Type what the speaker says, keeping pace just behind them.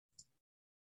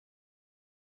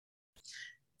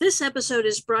This episode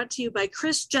is brought to you by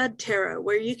Chris Judd Tarot,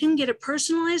 where you can get a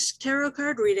personalized tarot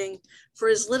card reading for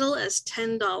as little as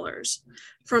 $10.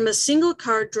 From a single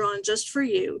card drawn just for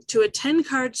you to a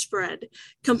 10-card spread,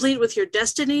 complete with your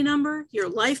destiny number, your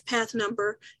life path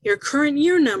number, your current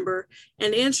year number,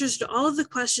 and answers to all of the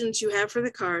questions you have for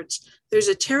the cards, there's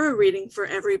a tarot reading for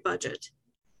every budget.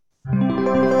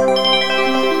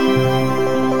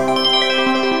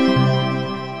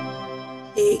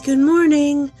 Hey, good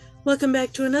morning. Welcome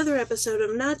back to another episode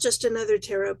of Not Just Another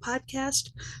Tarot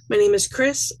Podcast. My name is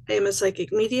Chris. I am a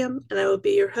psychic medium, and I will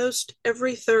be your host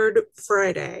every third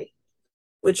Friday,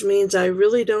 which means I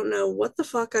really don't know what the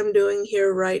fuck I'm doing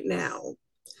here right now.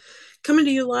 Coming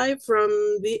to you live from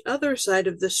the other side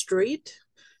of the street.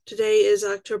 Today is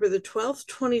October the 12th,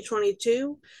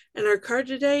 2022, and our card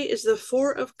today is the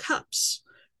Four of Cups,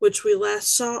 which we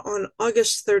last saw on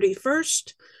August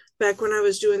 31st. Back when I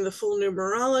was doing the full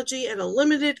numerology and a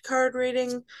limited card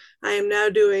reading. I am now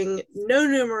doing no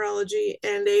numerology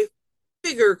and a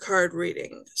bigger card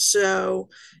reading. So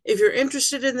if you're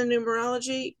interested in the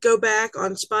numerology, go back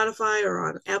on Spotify or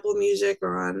on Apple Music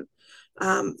or on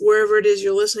wherever it is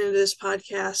you're listening to this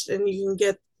podcast, and you can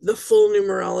get the full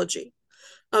numerology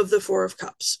of the Four of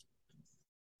Cups.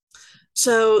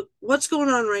 So what's going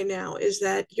on right now is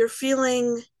that you're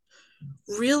feeling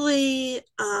really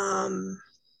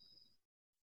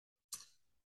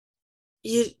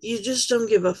you just don't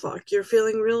give a fuck. You're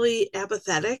feeling really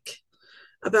apathetic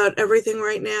about everything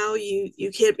right now. You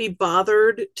can't be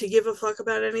bothered to give a fuck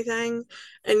about anything,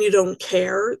 and you don't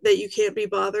care that you can't be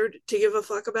bothered to give a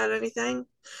fuck about anything.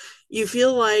 You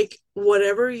feel like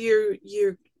whatever you're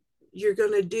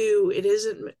going to do, it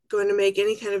isn't going to make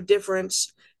any kind of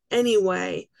difference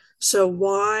anyway. So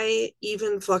why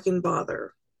even fucking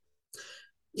bother?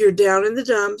 You're down in the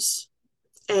dumps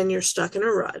and you're stuck in a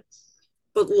rut.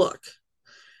 But look,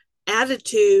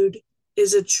 attitude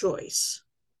is a choice.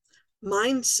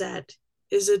 Mindset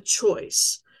is a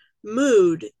choice.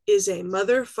 Mood is a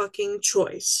motherfucking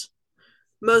choice.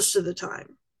 Most of the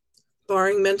time,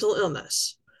 barring mental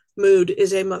illness, mood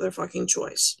is a motherfucking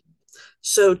choice.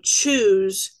 So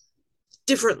choose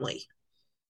differently.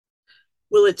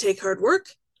 Will it take hard work?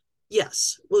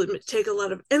 Yes. Will it take a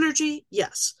lot of energy?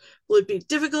 Yes. Will it be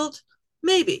difficult?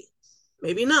 Maybe.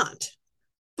 Maybe not.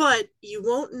 But you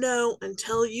won't know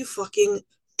until you fucking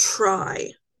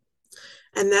try.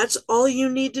 And that's all you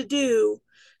need to do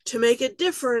to make a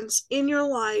difference in your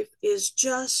life, is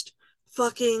just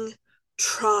fucking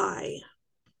try.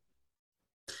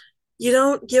 You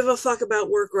don't give a fuck about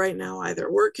work right now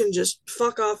either. Work can just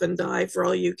fuck off and die for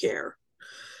all you care.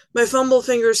 My fumble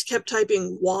fingers kept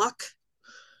typing walk,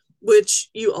 which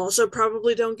you also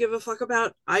probably don't give a fuck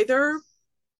about either.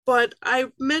 But I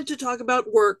meant to talk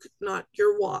about work, not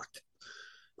your walk.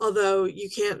 Although you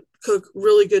can't cook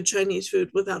really good Chinese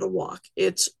food without a wok.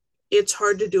 It's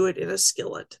hard to do it in a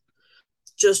skillet.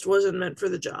 Just wasn't meant for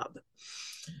the job.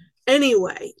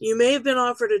 Anyway, you may have been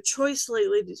offered a choice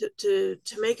lately to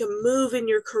make a move in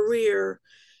your career,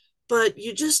 but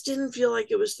you just didn't feel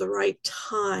like it was the right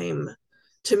time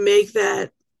to make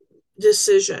that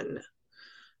decision.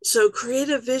 So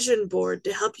create a vision board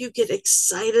to help you get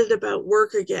excited about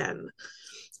work again.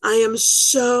 I am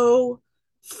so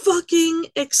fucking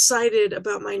excited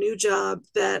about my new job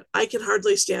that I can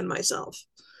hardly stand myself.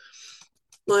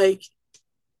 Like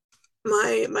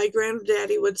my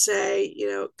granddaddy would say,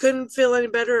 couldn't feel any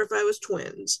better if I was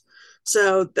twins.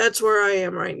 So that's where I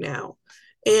am right now.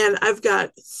 And I've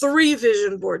got 4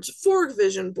 vision boards.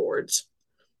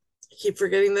 I keep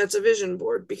forgetting that's a vision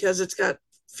board because it's got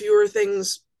fewer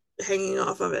things hanging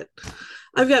off of it.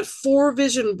 I've got 4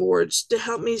 vision boards to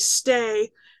help me stay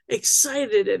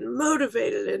excited and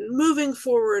motivated and moving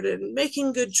forward and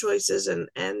making good choices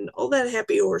and all that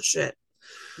happy horse shit.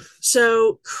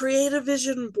 So create a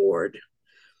vision board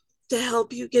to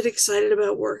help you get excited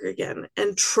about work again,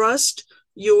 and trust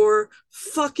your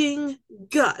fucking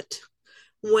gut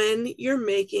when you're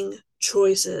making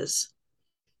choices,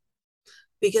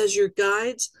 because your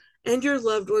guides and your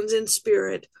loved ones in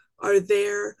spirit are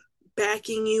there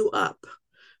backing you up.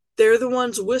 They're the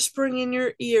ones whispering in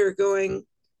your ear going,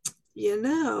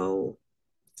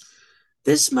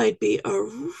 this might be a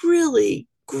really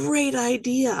great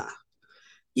idea.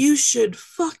 You should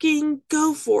fucking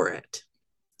go for it.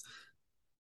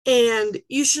 And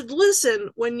you should listen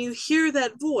when you hear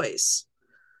that voice,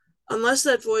 unless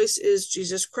that voice is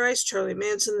Jesus Christ, Charlie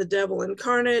Manson, the devil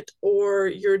incarnate, or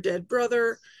your dead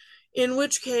brother, in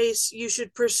which case you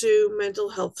should pursue mental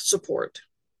health support.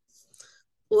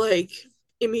 Like,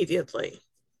 immediately.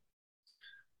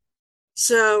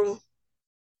 So,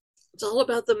 it's all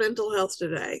about the mental health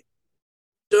today.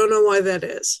 Don't know why that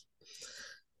is.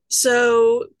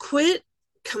 So quit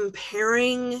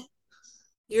comparing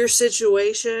your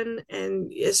situation,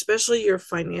 and especially your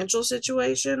financial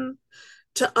situation,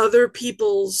 to other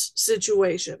people's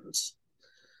situations.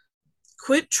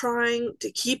 Quit trying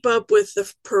to keep up with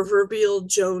the proverbial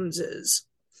Joneses,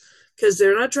 because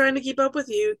they're not trying to keep up with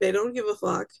you. They don't give a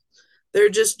fuck. They're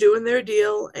just doing their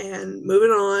deal and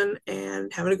moving on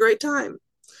and having a great time.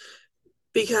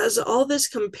 Because all this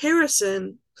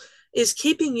comparison is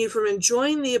keeping you from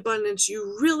enjoying the abundance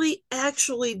you really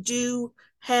actually do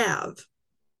have.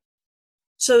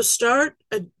 So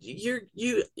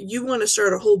you want to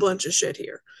start a whole bunch of shit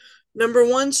here. Number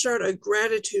one, start a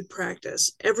gratitude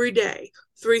practice every day.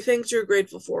 3 things you're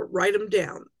grateful for. Write them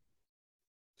down.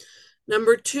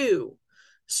 Number two,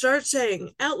 start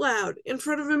saying out loud in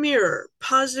front of a mirror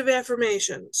positive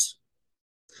affirmations.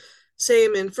 Say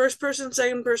them in first person,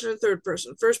 second person, and third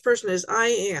person. First person is I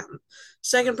am.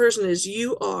 Second person is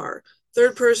you are.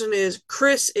 Third person is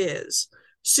Chris is.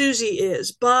 Susie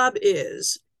is. Bob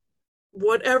is.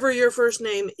 Whatever your first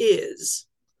name is.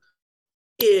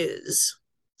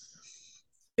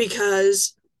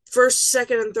 Because first,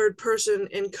 second, and third person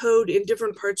encode in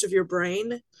different parts of your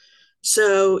brain.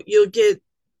 So you'll get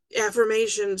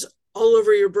affirmations all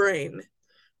over your brain,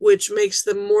 which makes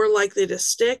them more likely to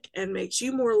stick and makes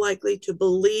you more likely to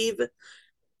believe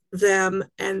them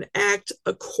and act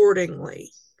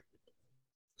accordingly.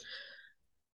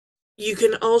 You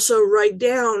can also write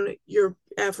down your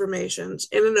affirmations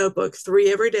in a notebook,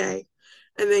 3 every day,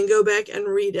 and then go back and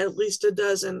read at least a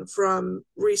dozen from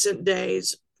recent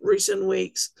days, recent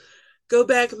weeks. Go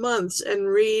back months and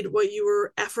read what you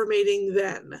were affirmating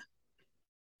then.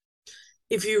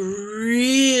 If you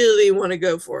really want to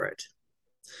go for it,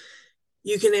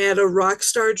 you can add a rock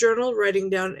star journal, writing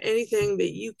down anything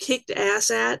that you kicked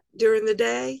ass at during the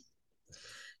day.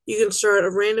 You can start a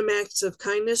random acts of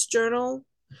kindness journal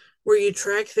where you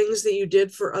track things that you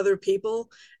did for other people.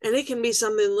 And it can be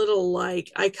something little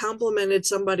like, I complimented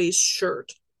somebody's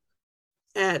shirt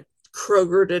at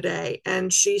Kroger today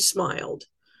and she smiled.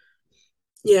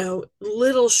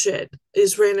 Little shit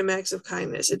is random acts of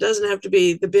kindness. It doesn't have to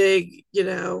be the big,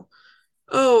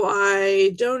 oh,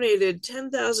 I donated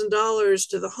 $10,000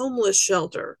 to the homeless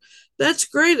shelter. That's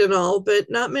great and all,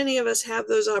 but not many of us have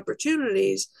those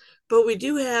opportunities. But we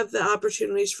do have the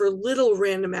opportunities for little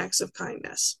random acts of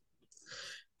kindness.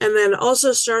 And then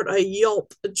also start a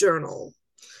Yelp journal.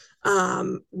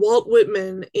 Walt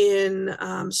Whitman in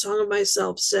Song of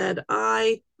Myself said,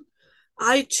 I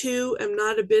too am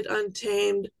not a bit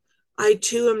untamed. I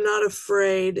too am not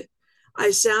afraid.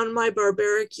 I sound my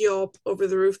barbaric yelp over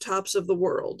the rooftops of the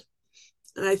world.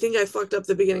 And I think I fucked up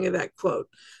the beginning of that quote.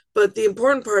 But the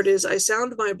important part is, I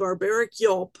sound my barbaric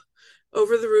yelp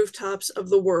over the rooftops of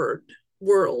the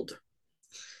world.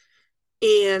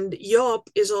 And yelp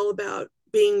is all about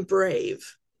being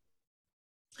brave,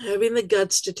 having the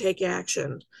guts to take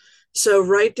action. So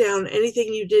write down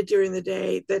anything you did during the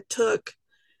day that took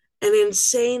an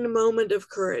insane moment of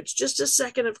courage, just a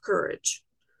second of courage,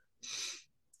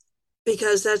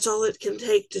 because that's all it can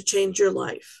take to change your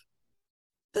life.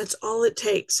 That's all it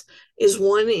takes, is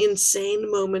one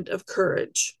insane moment of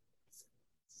courage.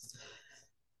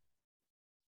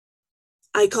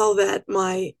 I call that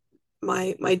my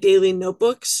daily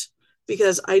notebooks,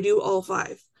 because I do all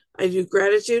 5. I do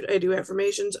gratitude, I do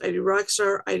affirmations, I do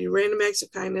rockstar, I do random acts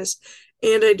of kindness,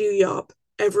 and I do Yelp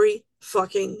every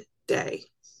fucking day.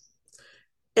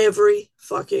 Every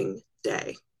fucking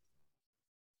day.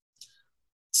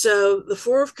 So the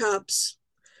 4 of Cups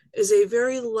is a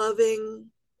very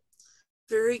loving,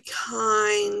 very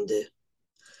kind,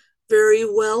 very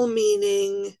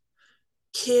well-meaning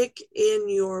kick in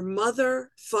your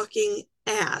motherfucking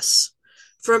ass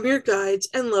from your guides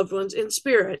and loved ones in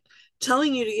spirit,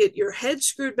 telling you to get your head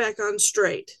screwed back on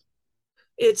straight.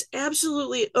 It's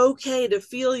absolutely okay to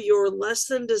feel your less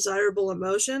than desirable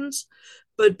emotions,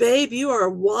 but babe, you are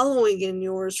wallowing in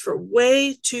yours for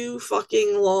way too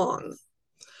fucking long.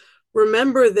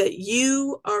 Remember that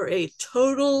you are a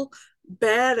total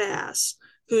badass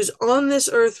who's on this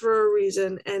earth for a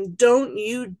reason, and don't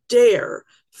you dare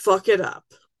fuck it up.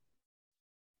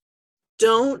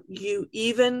 Don't you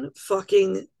even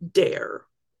fucking dare.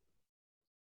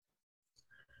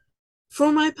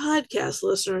 For my podcast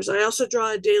listeners, I also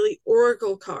draw a daily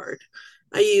oracle card.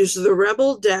 I use the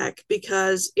Rebel deck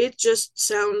because it just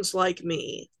sounds like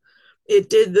me. It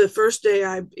did the first day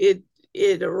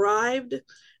it arrived,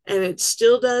 and it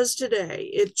still does today.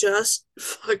 It just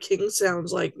fucking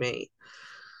sounds like me.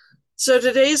 So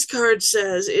today's card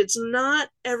says, it's not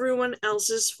everyone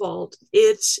else's fault,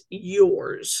 it's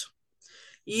yours.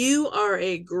 You are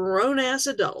a grown ass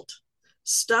adult.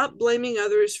 Stop blaming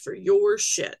others for your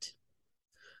shit.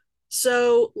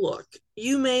 So, look,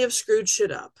 you may have screwed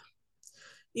shit up.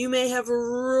 You may have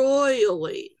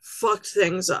royally fucked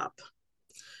things up.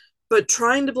 But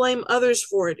trying to blame others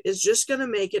for it is just going to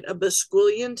make it a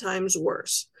basquillion times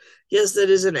worse. Yes, that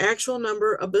is an actual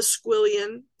number, a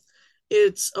basquillion.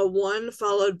 It's a one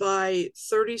followed by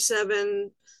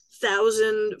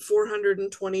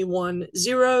 37,421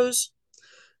 zeros.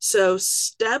 So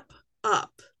step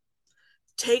up.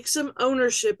 Take some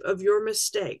ownership of your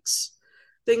mistakes.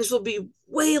 Things will be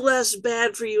way less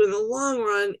bad for you in the long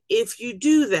run if you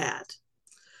do that.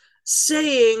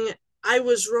 Saying, I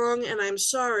was wrong and I'm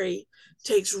sorry,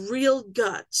 takes real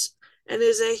guts and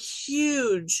is a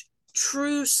huge,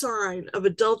 true sign of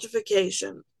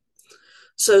adultification.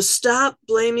 So stop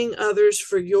blaming others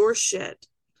for your shit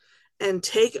and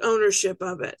take ownership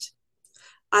of it.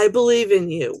 I believe in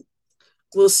you.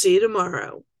 We'll see you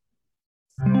tomorrow.